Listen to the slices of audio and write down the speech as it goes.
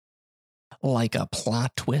like a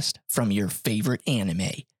plot twist from your favorite anime?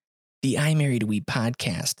 The I Married a Weeb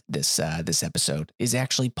podcast, this episode, is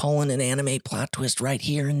actually pulling an anime plot twist right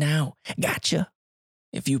here and now. Gotcha.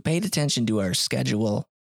 If you paid attention to our schedule,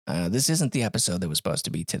 this isn't the episode that was supposed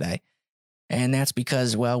to be today. And that's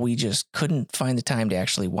because, well, we just couldn't find the time to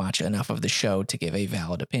actually watch enough of the show to give a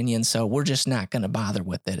valid opinion. So we're just not going to bother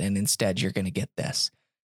with it. And instead, you're going to get this.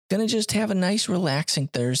 Going to just have a nice, relaxing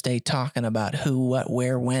Thursday talking about who, what,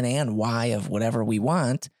 where, when, and why of whatever we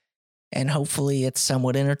want. And hopefully it's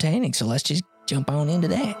somewhat entertaining. So let's just jump on into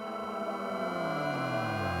that.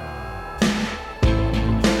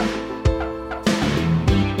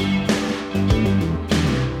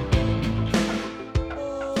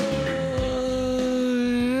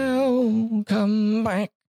 Welcome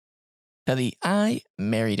back to the I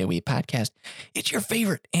Married a Weeb podcast. It's your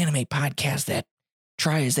favorite anime podcast that,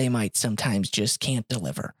 try as they might, sometimes just can't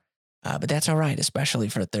deliver. But that's all right, especially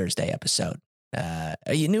for a Thursday episode.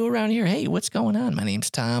 Are you new around here? Hey, what's going on? My name's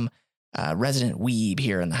Tom, resident weeb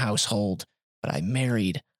here in the household, but I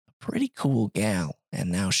married a pretty cool gal,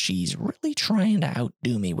 and now she's really trying to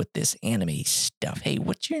outdo me with this anime stuff. Hey,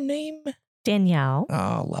 what's your name? Danielle.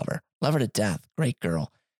 Oh, love her. Love her to death. Great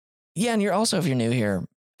girl. Yeah, and if you're new here,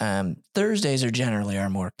 Thursdays are generally our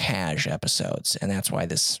more cash episodes, and that's why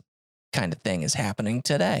this kind of thing is happening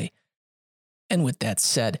today. And with that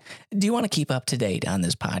said, do you want to keep up to date on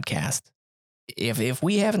this podcast? If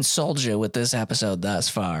we haven't sold you with this episode thus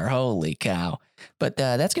far, holy cow. But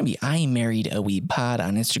that's going to be I Married a Weeb Pod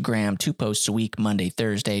on Instagram, 2 posts a week, Monday,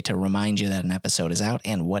 Thursday, to remind you that an episode is out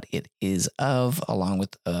and what it is of, along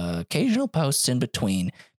with occasional posts in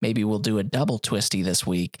between. Maybe we'll do a double twisty this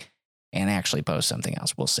week and actually post something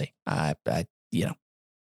else. We'll see.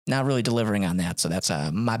 Not really delivering on that, so that's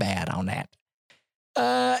my bad on that.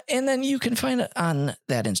 And then you can find on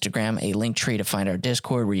that Instagram a link tree to find our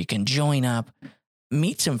Discord where you can join up,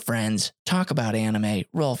 meet some friends, talk about anime,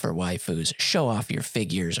 roll for waifus, show off your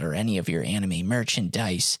figures or any of your anime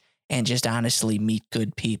merchandise, and just honestly meet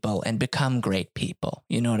good people and become great people.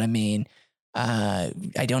 You know what I mean? I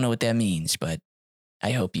don't know what that means, but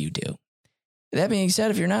I hope you do. That being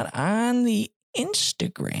said, if you're not on the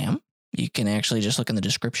Instagram, you can actually just look in the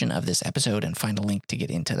description of this episode and find a link to get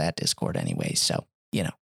into that Discord anyway. So,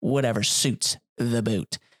 whatever suits the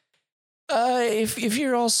boot. If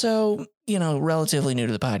you're also, relatively new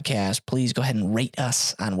to the podcast, please go ahead and rate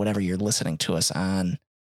us on whatever you're listening to us on.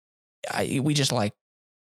 We just like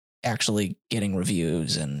actually getting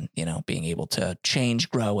reviews and, being able to change,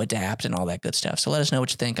 grow, adapt, and all that good stuff. So let us know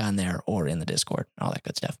what you think on there or in the Discord, all that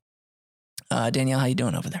good stuff. Danielle, how you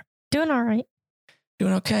doing over there? Doing all right.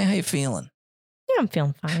 Doing okay? How you feeling? Yeah, I'm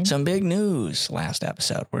feeling fine. Some big news last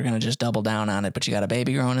episode. We're going to just double down on it, but you got a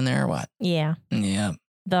baby growing in there or what? Yeah. Yeah.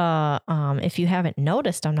 If you haven't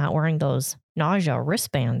noticed, I'm not wearing those nausea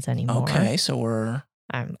wristbands anymore. Okay, so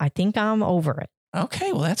I think I'm over it.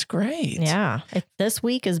 Okay, well, that's great. Yeah. This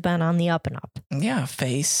week has been on the up and up. Yeah,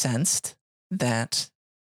 Faye sensed that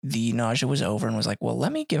the nausea was over and was like, well,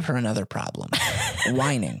 let me give her another problem.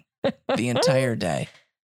 Whining the entire day.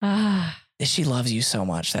 She loves you so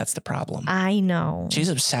much. That's the problem. I know. She's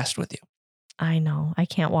obsessed with you. I know. I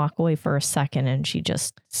can't walk away for a second and she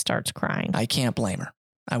just starts crying. I can't blame her.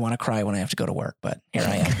 I want to cry when I have to go to work, but here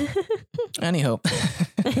I am. Anyhow.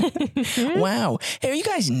 Wow. Hey, are you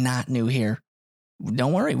guys not new here?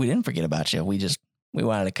 Don't worry. We didn't forget about you. We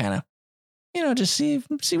wanted to kind of, just see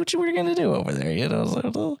what you were going to do over there. You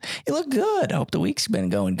look good. I hope the week's been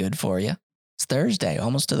going good for you. It's Thursday,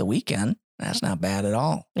 almost to the weekend. That's not bad at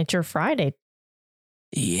all. It's your Friday.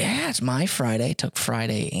 Yeah, it's my Friday. Took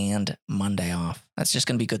Friday and Monday off. That's just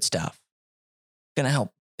going to be good stuff. Going to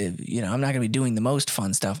help. I'm not going to be doing the most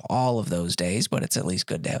fun stuff all of those days, but it's at least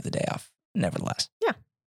good to have the day off, nevertheless. Yeah.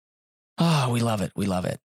 Oh, we love it. We love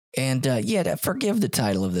it. And forgive the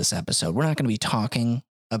title of this episode. We're not going to be talking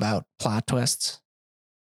about plot twists.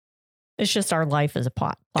 It's just our life is a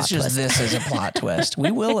plot it's twist. Just this is a plot twist. We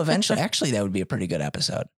will eventually. Actually, that would be a pretty good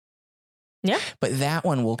episode. Yeah. But that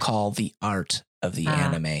one we'll call the art of the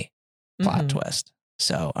anime plot twist.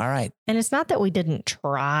 So, all right. And it's not that we didn't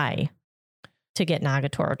try to get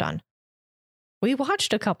Nagatoro done. We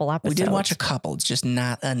watched a couple episodes. We did watch a couple. It's just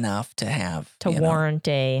not enough to have. To warrant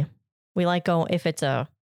we like go, if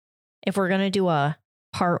we're going to do a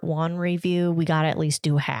part 1 review, we got to at least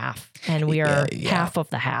do half. And we are half of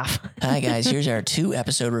the half. Hi, guys. Here's our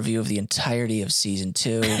 2-episode review of the entirety of season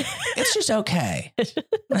 2. It's just okay.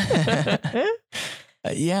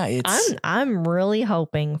 I'm really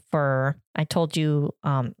hoping for, I told you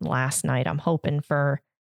last night, I'm hoping for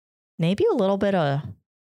maybe a little bit of,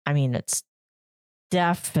 it's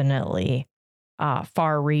definitely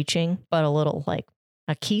far reaching, but a little like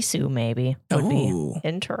a Kisu maybe would be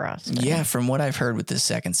interesting. Yeah, from what I've heard with this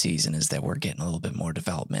second season is that we're getting a little bit more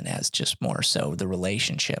development as just more so the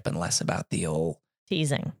relationship and less about the old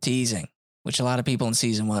teasing, which a lot of people in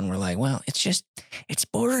season 1 were like, well, it's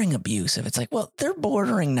bordering abusive. It's like, well, they're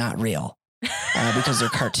bordering not real because they're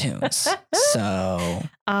cartoons. So,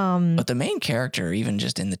 but the main character, even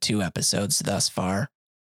just in the 2 episodes thus far,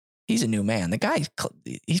 he's a new man. The guy,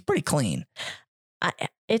 he's pretty clean.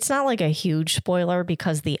 It's not like a huge spoiler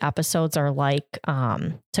because the episodes are like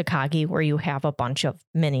Takagi, where you have a bunch of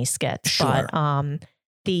mini skits. Sure. But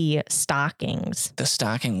the stockings. The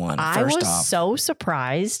stocking one, I was so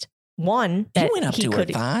surprised. One, that he went up to her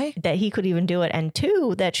thigh. That he could even do it. And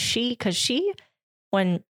 2, that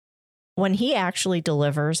when he actually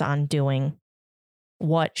delivers on doing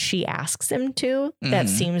what she asks him to, that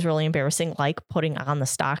seems really embarrassing, like putting on the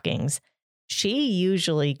stockings. She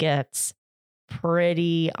usually gets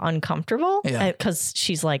pretty uncomfortable because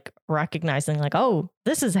she's like recognizing like, oh,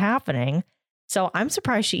 this is happening. So I'm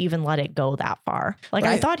surprised she even let it go that far. Like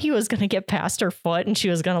I thought he was going to get past her foot and she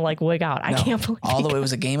was going to like wig out. I can't believe although it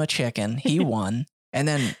was a game of chicken, he won. And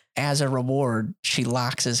then as a reward, she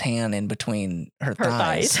locks his hand in between her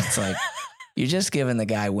thighs. It's like, you're just giving the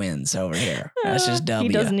guy wins over here. That's just W.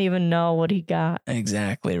 He doesn't even know what he got.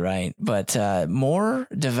 Exactly right. But more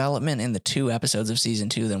development in the 2 episodes of season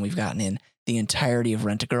 2 than we've gotten in the entirety of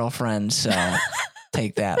Rent-A-Girlfriend. So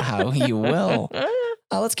take that how you will.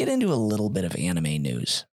 Let's get into a little bit of anime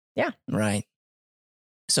news. Yeah. Right.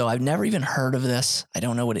 So I've never even heard of this. I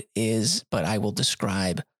don't know what it is, but I will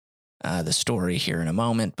describe the story here in a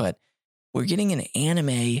moment. But we're getting an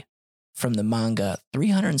anime from the manga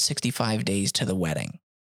 365 Days to the Wedding.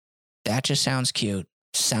 That just sounds cute.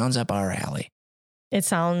 Sounds up our alley. It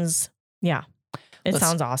sounds,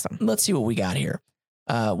 sounds awesome. Let's see what we got here.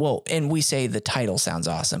 And we say the title sounds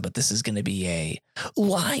awesome, but this is going to be a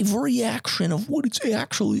live reaction of what it's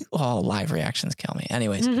actually. Oh, live reactions kill me.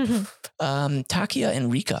 Anyways, Takia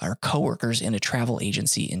and Rika are coworkers in a travel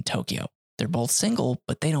agency in Tokyo. They're both single,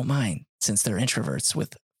 but they don't mind since they're introverts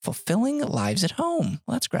with fulfilling lives at home.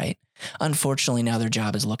 Well, that's great. Unfortunately, now their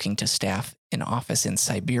job is looking to staff an office in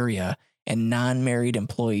Siberia, and non-married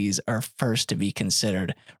employees are first to be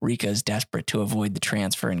considered. Rika is desperate to avoid the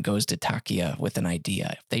transfer and goes to Takia with an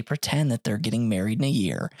idea. If they pretend that they're getting married in a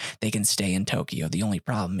year, they can stay in Tokyo. The only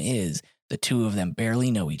problem is the 2 of them barely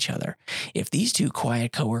know each other. If these 2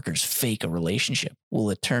 quiet coworkers fake a relationship, will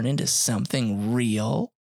it turn into something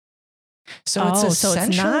real? So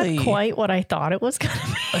it's not quite what I thought it was going to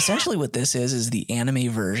be. Essentially what this is the anime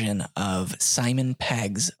version of Simon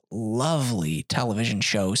Pegg's lovely television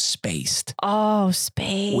show Spaced. Oh,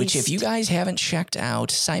 Spaced. Which if you guys haven't checked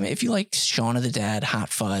out, Simon, if you like Shaun of the Dead, Hot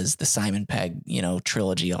Fuzz, the Simon Pegg,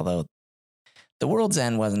 trilogy, although The World's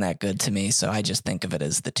End wasn't that good to me, so I just think of it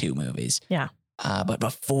as the 2 movies. Yeah. But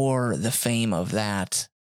before the fame of that,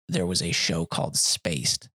 there was a show called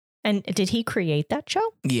Spaced. And did he create that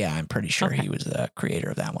show? Yeah, I'm pretty sure he was the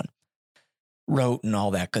creator of that one. Wrote and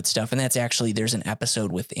all that good stuff. And that's actually, there's an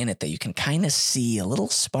episode within it that you can kind of see a little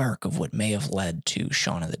spark of what may have led to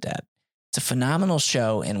Shaun of the Dead. It's a phenomenal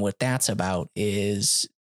show. And what that's about is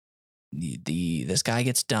this guy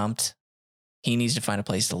gets dumped. He needs to find a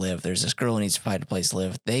place to live. There's this girl who needs to find a place to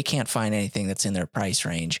live. They can't find anything that's in their price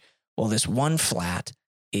range. Well, this one flat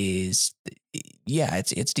is,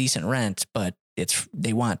 it's decent rent, but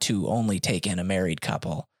they want to only take in a married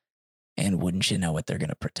couple, and wouldn't you know it, they're going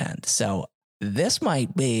to pretend. So this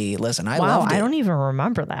might be, listen, I loved it. I don't even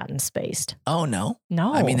remember that in Spaced. Oh, no?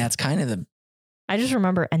 No. I mean, that's kind of I just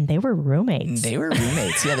remember, and they were roommates. They were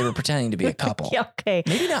roommates. Yeah, they were pretending to be a couple. Yeah, okay.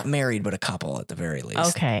 Maybe not married, but a couple at the very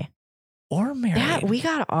least. Okay. Or married.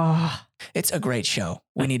 It's a great show.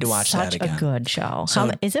 We need to watch that again. Such a good show. So,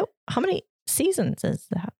 how many seasons is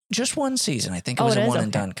that? Just 1 season. I think it was a one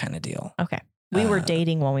and done kind of deal. Okay. We were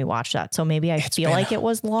dating when we watched that. So maybe I feel like it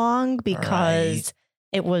was long because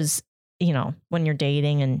it was, when you're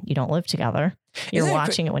dating and you don't live together, you're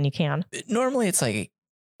watching it when you can. Normally it's like,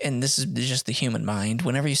 and this is just the human mind.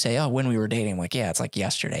 Whenever you say, oh, when we were dating, I'm like, yeah, it's like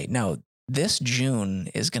yesterday. No, this June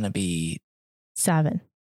is going to be 7.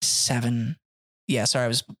 Yeah, sorry, I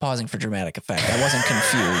was pausing for dramatic effect. I wasn't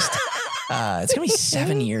confused. It's going to be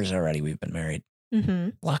 7 years already we've been married. Mm-hmm.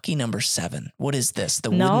 Lucky number 7. What is this?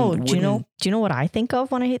 Do you know what I think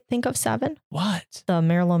of when I think of 7? What? The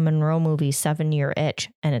Marilyn Monroe movie 7 Year Itch,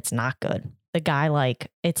 and it's not good. The guy,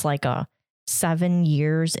 it's like a 7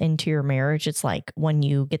 years into your marriage. It's like when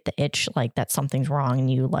you get the itch, like that something's wrong,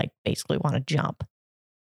 and you basically want to jump.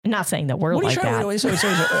 I'm not saying that we're like that.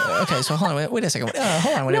 Okay, so hold on. Wait a second.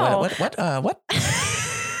 Hold on. What?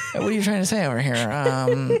 What are you trying to say over here?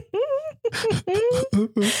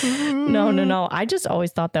 No. I just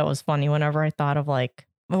always thought that was funny whenever I thought of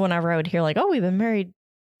whenever I would hear oh, we've been married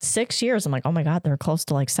 6 years. I'm like, oh my God, they're close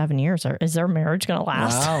to 7 years. Or is their marriage going to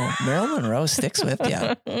last? Wow. Marilyn Monroe sticks with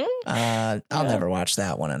you. I'll never watch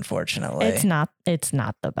that one, unfortunately. It's not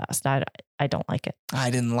the best. I don't like it. I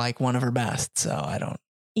didn't like one of her best, so I don't.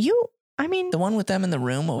 The one with them in the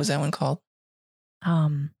room, what was that one called?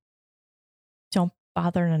 Don't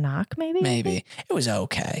Bother to Knock, maybe? Maybe. It was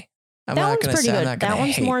okay. That one's pretty good. That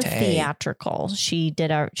one's more theatrical. She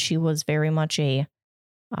was very much a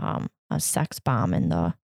sex bomb in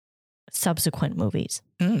the subsequent movies.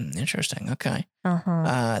 Interesting. Okay.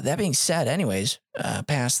 That being said, anyways,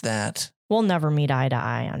 past that. We'll never meet eye to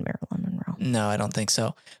eye on Marilyn Monroe. No, I don't think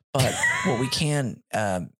so. But what we can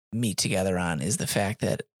meet together on is the fact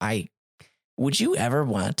that would you ever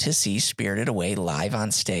want to see Spirited Away live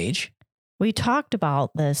on stage? We talked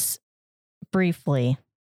about this briefly.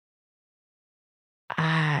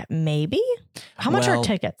 Maybe. How much are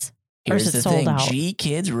tickets? Or is it sold out?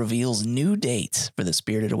 G-Kids reveals new dates for the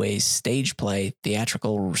Spirited Away stage play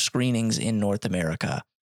theatrical screenings in North America.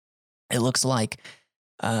 It looks like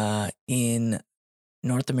in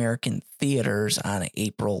North American theaters on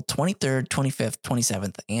April 23rd, 25th,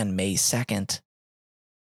 27th, and May 2nd.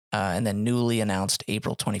 And then newly announced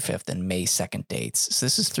April 25th and May 2nd dates. So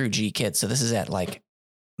this is through G-Kids. So this is at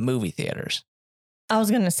movie theaters. I was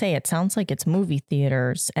going to say, it sounds like it's movie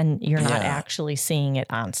theaters and you're not actually seeing it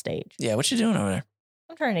on stage. Yeah. What you doing over there?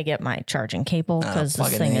 I'm trying to get my charging cable because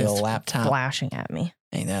this thing is flashing at me.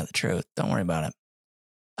 Ain't that the truth? Don't worry about it.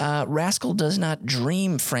 Rascal Does Not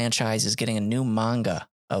Dream franchise is getting a new manga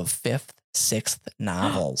of 5th, 6th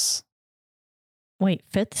novels. Wait,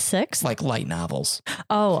 5th, 6th? Like light novels.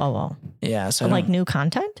 Oh. Yeah. So new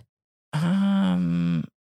content?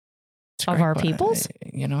 Of our peoples?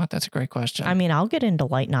 You know what? That's a great question. I mean, I'll get into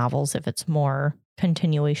light novels if it's more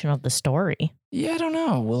continuation of the story. Yeah, I don't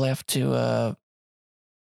know. We'll have to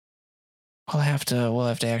we'll have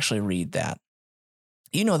to actually read that.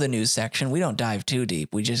 You know the news section. We don't dive too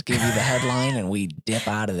deep. We just give you the headline and we dip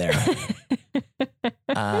out of there.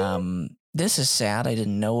 This is sad. I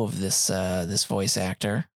didn't know of this voice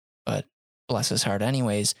actor, but bless his heart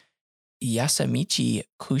anyways. Yasamichi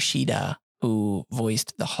Kushida, who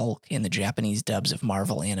voiced the Hulk in the Japanese dubs of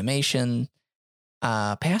Marvel animation,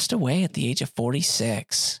 passed away at the age of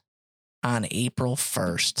 46 on April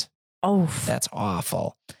 1st. Oh, that's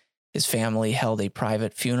awful. His family held a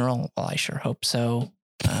private funeral. Well, I sure hope so.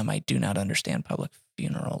 I do not understand public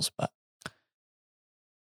funerals, but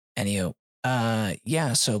anywho,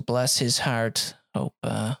 so bless his heart. Hope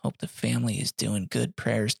the family is doing good.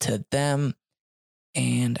 Prayers to them.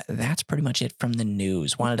 And that's pretty much it from the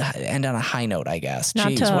news. Wanted to end on a high note, I guess.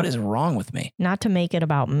 Jeez, what is wrong with me? Not to make it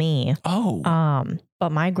about me. Oh.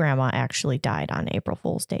 But my grandma actually died on April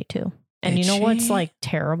Fool's Day too. And you know what's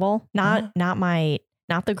terrible? Not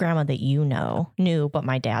the grandma that knew, but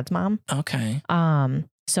my dad's mom. Okay.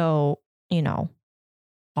 So,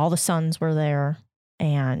 all the sons were there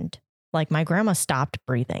and my grandma stopped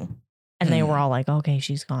breathing and they were all like, okay,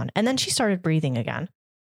 she's gone. And then she started breathing again.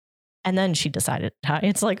 And then she decided to die.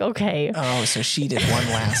 It's okay. Oh, so she did one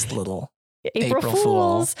last little April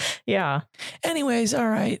Fools. Yeah. Anyways, all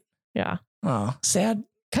right. Yeah. Oh, sad.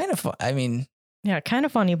 Kind of fun. I mean. Yeah, kind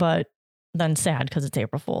of funny, but then sad because it's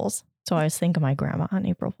April Fools. So I was thinking of my grandma on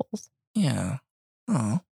April Fools. Yeah.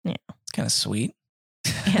 Oh. Yeah. It's kind of sweet.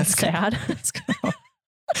 Yeah, it's sad. I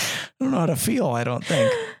don't know how to feel, I don't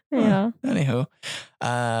think. Yeah. Anywho,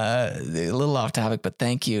 a little off topic, but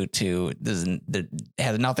thank you to that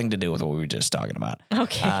has nothing to do with what we were just talking about.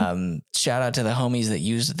 Okay. Shout out to the homies that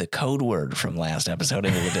used the code word from last episode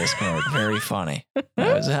into the Discord. Very funny.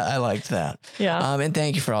 I liked that. Yeah. And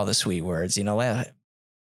thank you for all the sweet words. I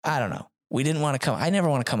don't know. We didn't want to I never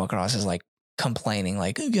want to come across as complaining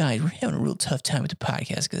oh guys, we're having a real tough time with the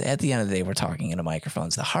podcast, because at the end of the day we're talking into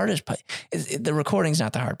microphones. The hardest part the recording's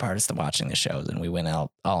not the hard part, it's the watching the shows, and we went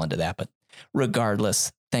all into that. But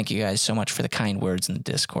regardless, thank you guys so much for the kind words in the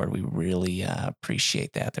Discord. We really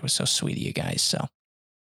appreciate that. That was so sweet of you guys. So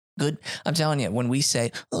good. I'm telling you, when we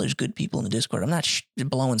say, oh, there's good people in the Discord, I'm not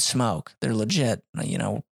blowing smoke. They're legit.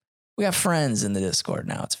 We have friends in the Discord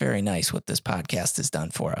now. It's very nice what this podcast has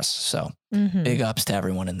done for us. So big ups to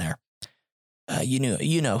everyone in there.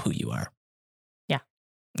 You know who you are. Yeah.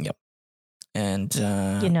 Yep. And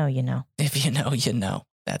you know. If you know.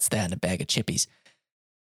 That's that in a bag of chippies.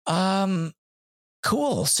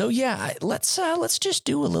 Cool. So yeah, let's just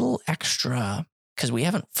do a little extra, because we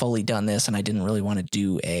haven't fully done this, and I didn't really want to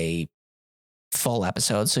do a full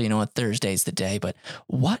episode. So you know what? Thursday's the day. But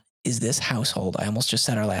what is this household? I almost just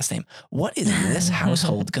said our last name. What is this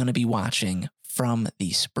household going to be watching from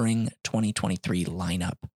the spring 2023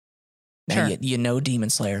 lineup? Now, Sure. you know Demon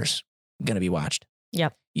Slayer's going to be watched.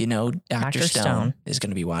 Yep. You know Dr. Dr. Stone is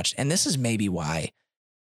going to be watched. And this is maybe why,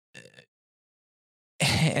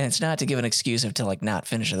 and it's not to give an excuse of to like not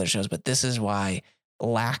finish other shows, but this is why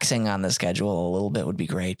laxing on the schedule a little bit would be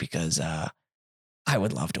great, because I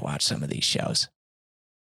would love to watch some of these shows.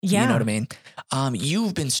 Yeah. You know what I mean?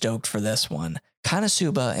 You've been stoked for this one.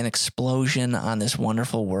 Konosuba, An Explosion on This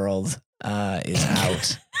Wonderful World is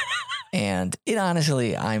out. And it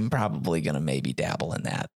honestly, I'm probably going to maybe dabble in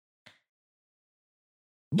that.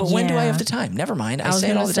 But when do I have the time? Never mind. I was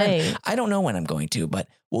say it all the gonna time. I don't know when I'm going to, but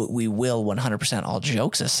we will 100%, all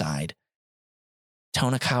jokes aside.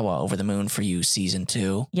 Tonakawa, Over the Moon for You, season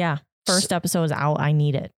 2. Yeah. First episode is out. I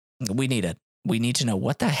need it. We need it. We need to know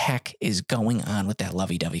what the heck is going on with that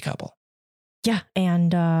lovey-dovey couple. Yeah.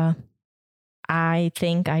 And I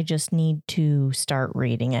think I just need to start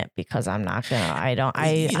reading it, because I'm not gonna,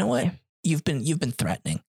 You know what? You've been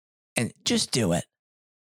threatening, and just do it.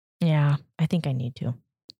 Yeah. I think I need to.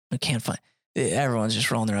 I can't find. Everyone's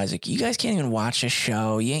just rolling their eyes like, you guys can't even watch a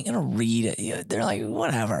show. You ain't gonna read it. They're like,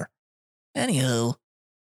 whatever. Anywho,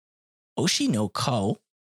 Oshi no Ko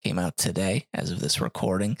came out today as of this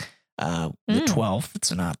recording. The 12th.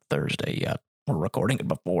 It's not Thursday yet. We're recording it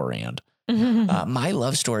beforehand. My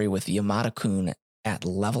Love Story with Yamada-kun at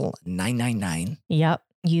level 999. Yep.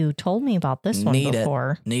 You told me about this one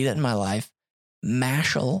before. Need it in my life.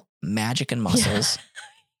 Mashal, Magic and Muscles.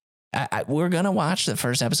 We're going to watch the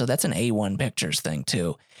first episode. That's an A1 Pictures thing,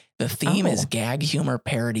 too. The theme is gag humor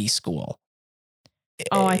parody school.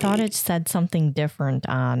 Oh, I thought it said something different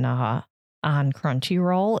on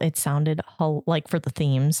Crunchyroll. It sounded like for the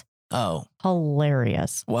themes. Oh,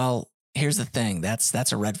 hilarious. Well, here's the thing.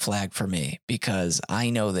 That's a red flag for me, because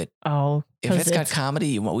I know that if it's got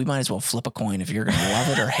comedy, we might as well flip a coin if you're going to love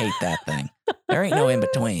it or hate that thing. There ain't no in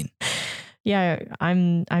between. Yeah,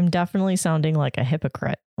 I'm definitely sounding like a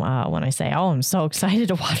hypocrite when I say, "Oh, I'm so excited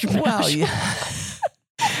to watch." Well, yeah.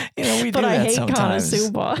 We do that sometimes.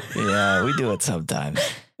 Konosuba. Yeah, we do it sometimes.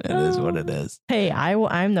 It is what it is. Hey,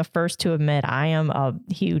 I'm the first to admit I am a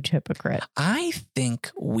huge hypocrite. I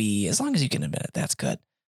think as long as you can admit it, that's good.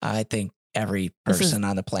 I think every person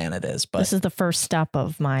on the planet is. But this is the first step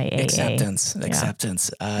of my AA.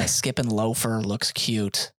 Acceptance. Skipping Loafer looks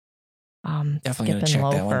cute. Definitely gonna check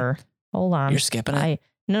that one. Hold on. You're skipping it?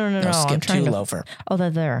 No. Skip I'm trying to Loafer. Oh, they're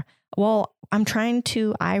there. Well, I'm trying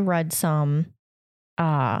to. I read some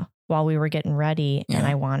while we were getting ready, and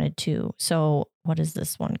I wanted to. So, what is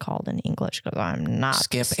this one called in English? Because I'm not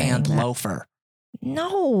Skip and that. Loafer.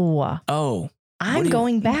 No. Oh. I'm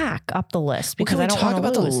going back up the list because I don't want to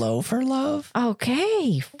talk about lose. the Loafer love.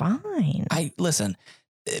 Okay, fine. Listen.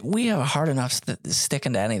 We have a hard enough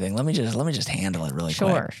sticking to anything. Let me just handle it really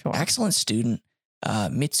quick. Sure. Excellent student.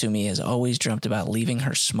 Mitsumi has always dreamt about leaving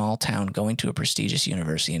her small town, going to a prestigious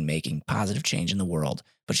university, and making positive change in the world.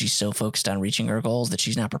 But she's so focused on reaching her goals that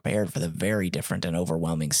she's not prepared for the very different and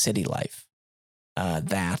overwhelming city life.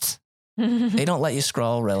 They don't let you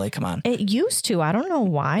scroll, really. Come on. It used to. I don't know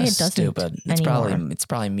why it doesn't. Stupid. Anymore. It's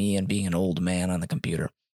probably me and being an old man on the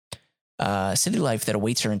computer. City life that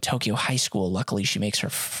awaits her in Tokyo High School. Luckily, she makes her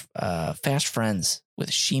fast friends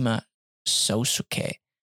with Shima Sosuke,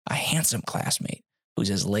 a handsome classmate who's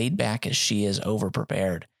as laid back as she is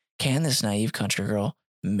overprepared. Can this naive country girl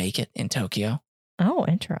make it in Tokyo? Oh,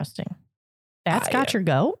 interesting. That's got your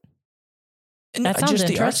goat? That sounds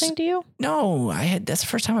interesting to you? No, that's the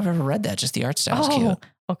first time I've ever read that. Just the art style's cute.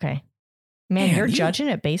 Okay. Man, you're judging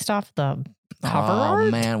it based off the cover art?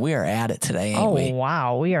 Oh, man, we are at it today, ain't we? Oh,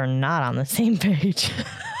 wow. We are not on the same page.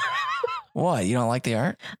 What? You don't like the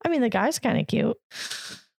art? I mean, the guy's kind of cute.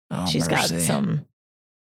 Oh, She's got some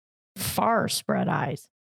far spread eyes.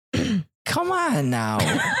 Come on now.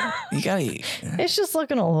 You gotta. It's just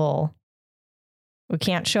looking a little. We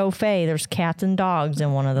can't show Faye. There's cats and dogs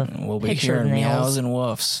in one of the We'll be picture hearing nails. meows and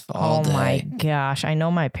woofs all day. Oh my gosh. I know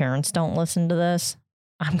my parents don't listen to this.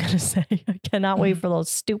 I'm going to say I cannot wait for those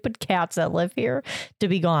stupid cats that live here to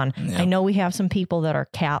be gone. Yep. I know we have some people that are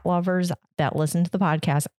cat lovers that listen to the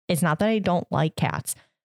podcast. It's not that I don't like cats,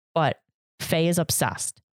 but Faye is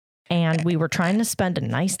obsessed. And we were trying to spend a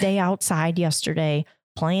nice day outside yesterday,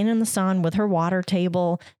 playing in the sun with her water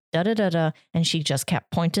table, and she just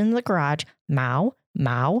kept pointing in the garage, meow,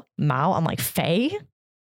 meow, meow. I'm like, Faye?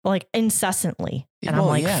 Like incessantly. And I'm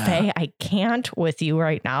like, Faye, I can't with you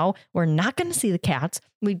right now. We're not going to see the cats.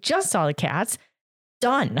 We just saw the cats.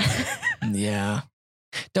 Done. Yeah.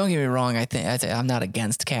 Don't get me wrong. I'm not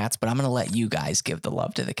against cats, but I'm going to let you guys give the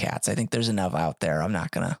love to the cats. I think there's enough out there. I'm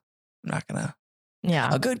not going to I'm not gonna. Yeah.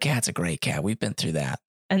 A good cat's a great cat. We've been through that.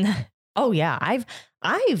 And oh yeah,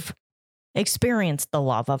 I've experienced the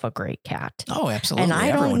love of a great cat. Oh, absolutely. And I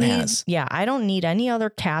Everyone don't need, has. yeah, I don't need any other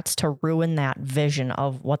cats to ruin that vision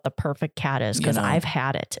of what the perfect cat is, because I've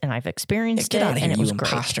had it and I've experienced Get it, out of here, and it you was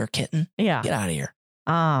great. imposter kitten. Yeah. Get out of here.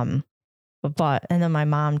 But and then my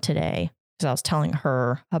mom today, because I was telling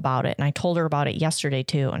her about it, and I told her about it yesterday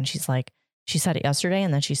too, and she's like, she said it yesterday,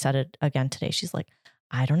 and then she said it again today. She's like,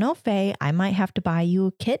 I don't know, Faye, I might have to buy you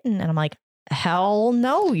a kitten, and I'm like, hell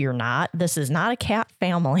no, you're not. This is not a cat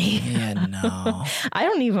family. Yeah, no. I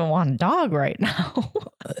don't even want a dog right now.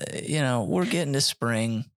 We're getting to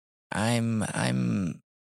spring. I'm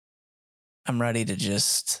ready to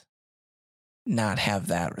just not have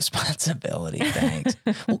that responsibility. Thanks.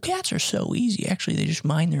 Well, cats are so easy. Actually, they just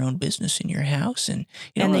mind their own business in your house, and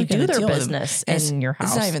they do their business in your house.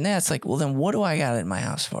 It's not even that. It's like, well, then what do I got it in my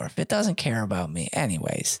house for if it doesn't care about me?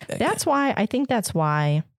 Anyways, that's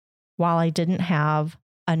why. While I didn't have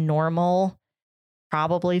a normal,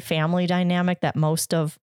 probably family dynamic that most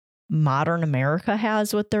of modern America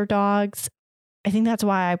has with their dogs, I think that's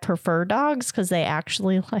why I prefer dogs, because they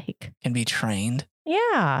actually can be trained.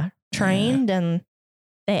 Yeah, trained, and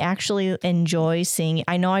they actually enjoy seeing.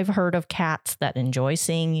 I know I've heard of cats that enjoy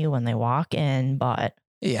seeing you when they walk in, but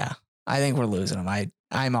yeah, I think we're losing them.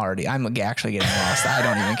 I'm actually getting lost. I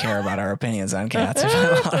don't even care about our opinions on cats, if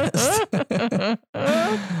I'm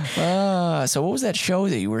honest. So what was that show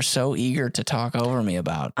that you were so eager to talk over me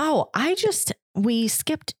about? Oh, we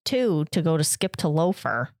skipped to go to Skip to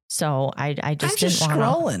Loafer. So I'm just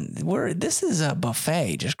scrolling. This is a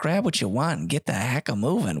buffet. Just grab what you want and get the heck of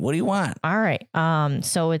moving. What do you want? All right.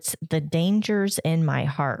 So it's The Dangers in My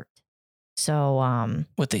Heart. So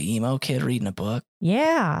with the emo kid reading a book.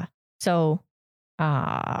 Yeah. So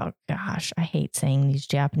gosh, I hate saying these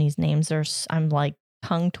Japanese names. I'm like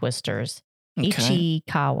tongue twisters. Okay.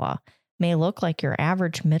 Ichikawa may look like your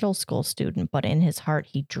average middle school student, but in his heart,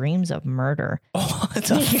 he dreams of murder. Oh,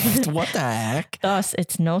 what the heck? Thus,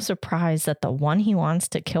 it's no surprise that the one he wants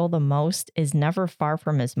to kill the most is never far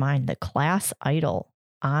from his mind, the class idol,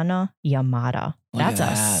 Anna Yamada. That's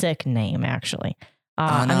a sick name, actually.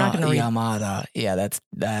 I'm not going to read. Yamada. Yeah,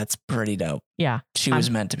 that's pretty dope. Yeah. She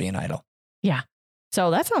was meant to be an idol. Yeah.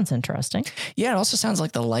 So that sounds interesting. Yeah, it also sounds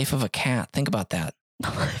like the life of a cat. Think about that.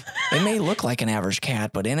 It may look like an average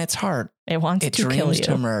cat, but in its heart, it dreams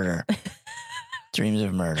to murder. Dreams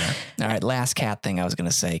of murder. All right, last cat thing I was going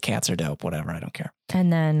to say. Cats are dope. Whatever. I don't care.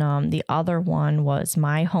 And then the other one was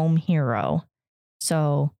My Home Hero.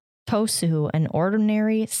 So Tosu, an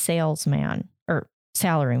ordinary salaryman,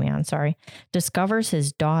 discovers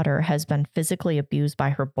his daughter has been physically abused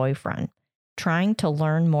by her boyfriend. Trying to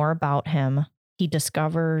learn more about him, he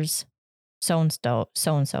discovers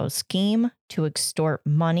so-and-so's scheme to extort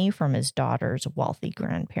money from his daughter's wealthy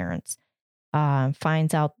grandparents.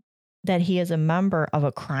 Finds out that he is a member of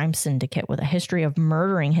a crime syndicate with a history of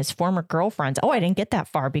murdering his former girlfriends. Oh, I didn't get that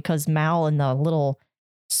far because Mal and the little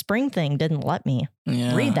spring thing didn't let me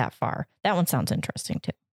read that far. That one sounds interesting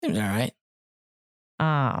too. Seems all right.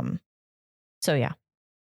 So yeah.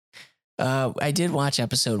 I did watch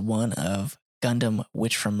episode 1 of Gundam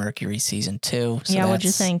Witch from Mercury season 2. So what'd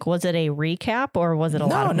you think? Was it a recap or was it a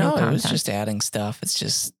lot of new content? No, it was just adding stuff. It's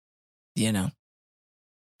just,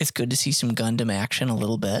 it's good to see some Gundam action a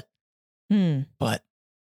little bit. But,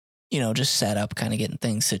 just set up, kind of getting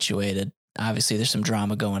things situated. Obviously, there's some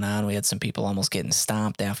drama going on. We had some people almost getting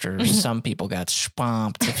stomped after some people got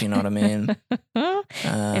spomped, if you know what I mean.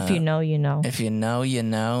 If you know, you know. If you know, you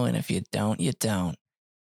know. And if you don't, you don't.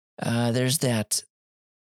 There's that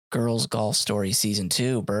Girls Golf Story season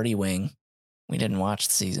 2, Birdie Wing. We didn't watch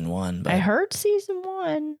season 1, but I heard season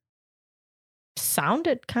 1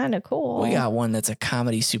 sounded kind of cool. We got one that's a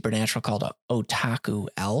comedy supernatural called Otaku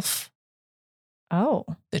Elf. Oh.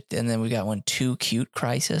 And then we got one, Too Cute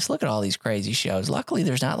Crisis. Look at all these crazy shows. Luckily,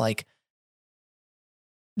 there's not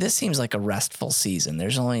this seems like a restful season.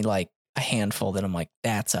 There's only like a handful that I'm like,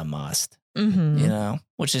 that's a must,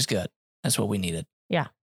 which is good. That's what we needed. Yeah.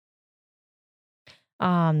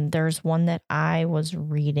 There's one that I was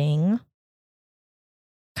reading,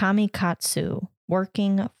 Kamikatsu,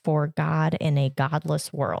 Working for God in a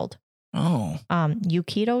Godless World. Oh.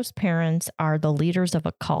 Yukito's parents are the leaders of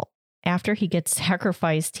a cult. After he gets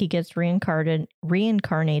sacrificed, he gets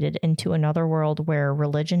reincarnated into another world where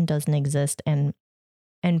religion doesn't exist and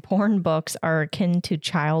porn books are akin to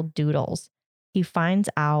child doodles. He finds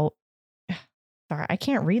out, sorry, I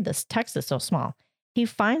can't read this. Text is so small. He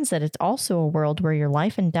finds that it's also a world where your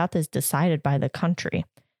life and death is decided by the country.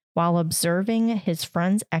 While observing his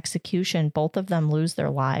friend's execution, both of them lose their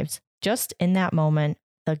lives. Just in that moment,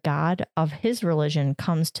 the god of his religion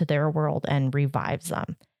comes to their world and revives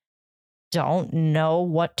them. Don't know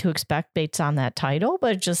what to expect based on that title,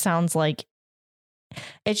 but it just sounds like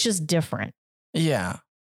it's just different. Yeah.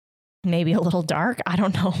 Maybe a little dark. I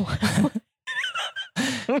don't know.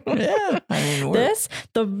 Yeah. I mean,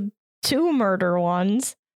 the two murder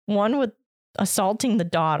ones, one with assaulting the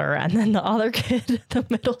daughter, and then the other kid, the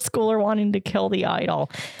middle schooler, wanting to kill the idol.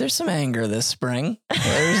 There's some anger this spring.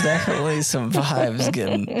 There's definitely some vibes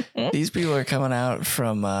getting. These people are coming out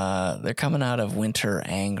from, they're coming out of winter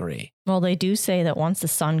angry. Well, they do say that once the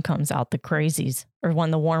sun comes out, the crazies, or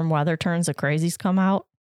when the warm weather turns, the crazies come out.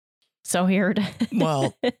 So here it is.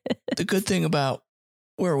 Well, the good thing about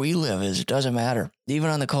where we live is it doesn't matter. Even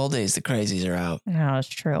on the cold days, the crazies are out. No, it's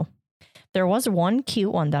true. There was one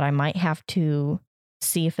cute one that I might have to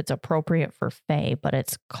see if it's appropriate for Faye, but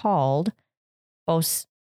it's called Bosanimal.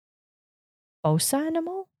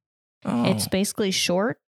 Oh. It's basically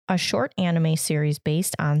a short anime series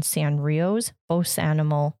based on Sanrio's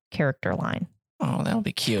Bosanimal character line. Oh, that'll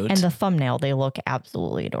be cute. And the thumbnail, they look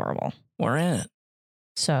absolutely adorable. We're in it.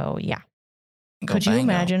 So, yeah. Go Could you Bango.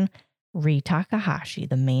 imagine Ri Takahashi,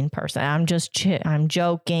 the main person? I'm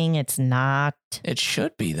joking. It's not. It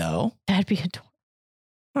should be, though. That'd be adorable.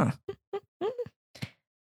 Huh.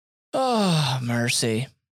 Oh, mercy.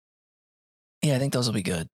 Yeah, I think those will be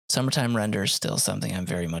good. Summertime Render is still something I'm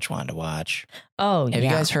very much wanting to watch. Oh, yeah. Have you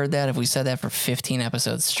guys heard that? Have we said that for 15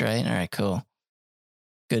 episodes straight? All right, cool.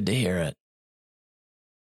 Good to hear it.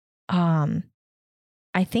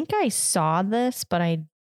 I think I saw this, but I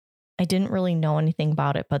didn't really know anything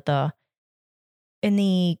about it. But in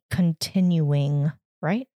the continuing,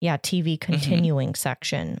 right? Yeah, TV continuing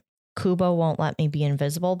section, Kubo Won't Let Me Be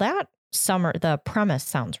Invisible. The premise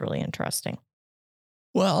sounds really interesting.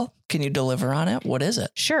 Well, can you deliver on it? What is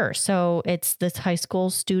it? Sure. So it's this high school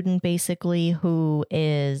student basically who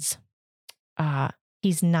is,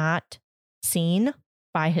 he's not seen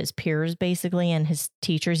by his peers basically and his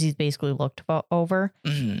teachers. He's basically looked over.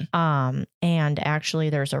 Mm-hmm. And actually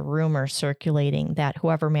there's a rumor circulating that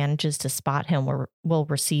whoever manages to spot him will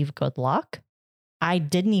receive good luck. I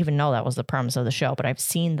didn't even know that was the premise of the show, but I've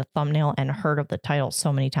seen the thumbnail and heard of the title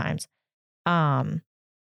so many times.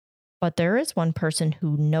 But there is one person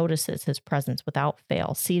who notices his presence without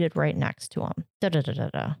fail, seated right next to him.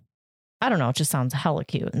 Da-da-da-da-da. I don't know. It just sounds hella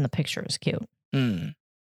cute, and the picture is cute. Mm.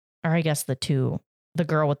 Or I guess the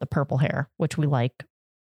girl with the purple hair, which we like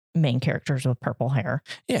main characters with purple hair.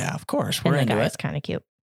 Yeah, of course. We're and the into guy's it. kind of cute.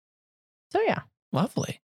 So yeah.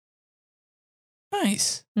 Lovely.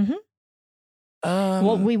 Nice. Mm-hmm.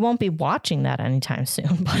 Well, we won't be watching that anytime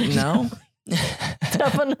soon. But no.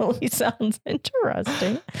 Definitely sounds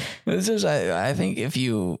interesting. This is, I think, if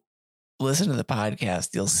you listen to the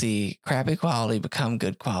podcast, you'll see crappy quality become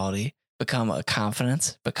good quality, become a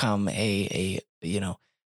confidence, become a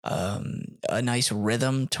nice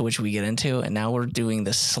rhythm to which we get into, and now we're doing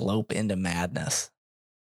the slope into madness.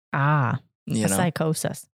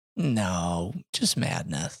 Psychosis. No, just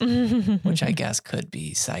madness, which I guess could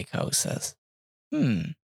be psychosis.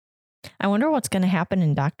 I wonder what's going to happen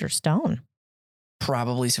in Dr. Stone.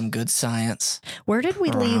 Probably some good science. Where did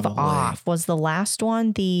we leave Probably. off? Was the last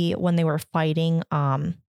one when they were fighting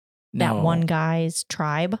that one guy's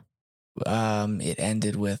tribe? It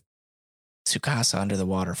ended with Tsukasa under the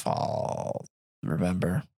waterfall.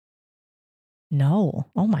 Remember? No.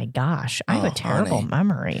 Oh my gosh. I have a terrible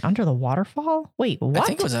memory. Under the waterfall? Wait, what? I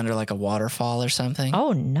think it was under like a waterfall or something.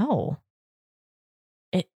 Oh no.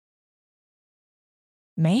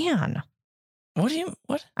 Man.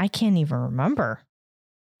 What? I can't even remember.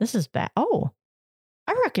 This is bad. Oh,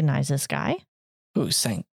 I recognize this guy. Who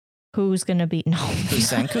sang? Who's going to be? No. Who's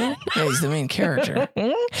Senku? Yeah, he's the main character.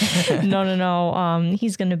 No.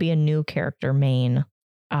 He's going to be a new character main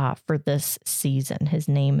for this season. His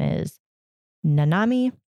name is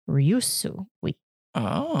Nanami Ryusui.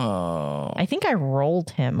 Oh. I think I rolled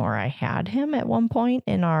him or I had him at one point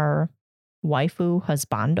in our waifu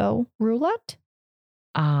husbando roulette.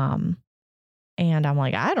 And I'm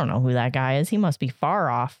like, I don't know who that guy is. He must be far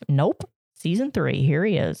off. Nope. Season 3. Here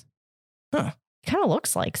he is. Huh. Kind of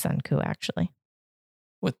looks like Senku, actually.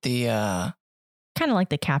 With the kind of like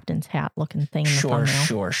the captain's hat looking thing in the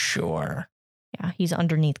thumbnail. Sure. Yeah, he's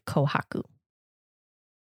underneath Kohaku.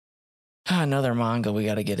 Another manga we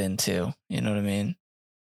got to get into. You know what I mean?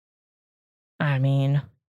 I mean,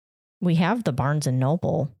 we have the Barnes &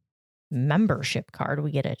 Noble membership card. We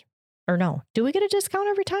get it. Or no, do we get a discount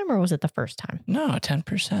every time or was it the first time? No,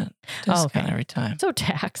 10% discount every time. So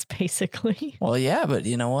tax, basically. Well, yeah, but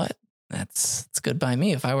you know what? It's good by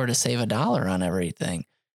me. If I were to save $1 on everything,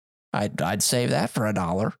 I'd save that for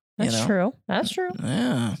 $1. That's true. That's true.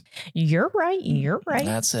 Yeah. You're right. You're right.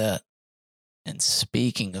 That's it. And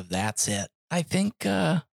speaking of that's it, I think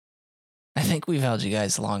we've held you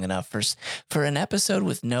guys long enough for an episode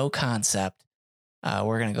with no concept.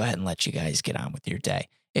 We're gonna go ahead and let you guys get on with your day.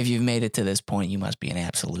 If you've made it to this point, you must be an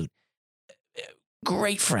absolute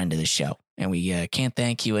great friend of the show, and we can't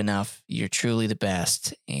thank you enough. You're truly the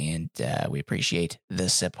best, and we appreciate the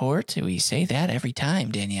support. We say that every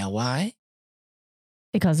time, Danielle. Why?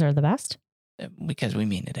 Because they're the best. Because we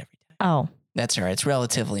mean it every time. Oh, that's all right. It's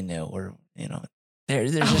relatively new. We're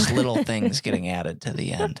there's just little things getting added to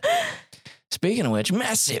the end. Speaking of which,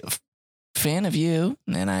 massive fan of you,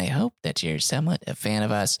 and I hope that you're somewhat a fan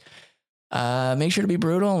of us. Make sure to be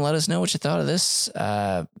brutal and let us know what you thought of this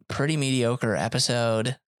pretty mediocre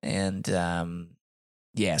episode. And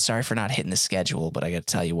yeah, sorry for not hitting the schedule, but I got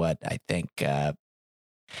to tell you what, I think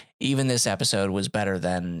even this episode was better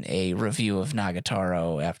than a review of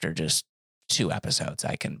Nagatoro after just 2 episodes.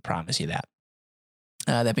 I can promise you that.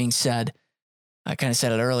 That being said, I kind of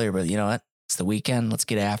said it earlier, but you know what? It's the weekend. Let's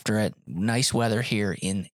get after it. Nice weather here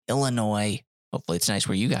in Illinois. Hopefully it's nice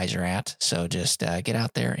where you guys are at. So just get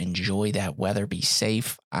out there, enjoy that weather, be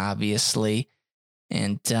safe, obviously.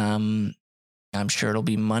 And I'm sure it'll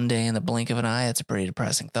be Monday in the blink of an eye. That's a pretty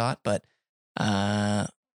depressing thought, but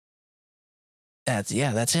that's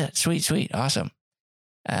it. Sweet. Awesome.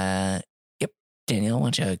 Yep. Danielle, why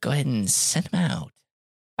don't you go ahead and send them out?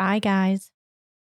 Bye, guys.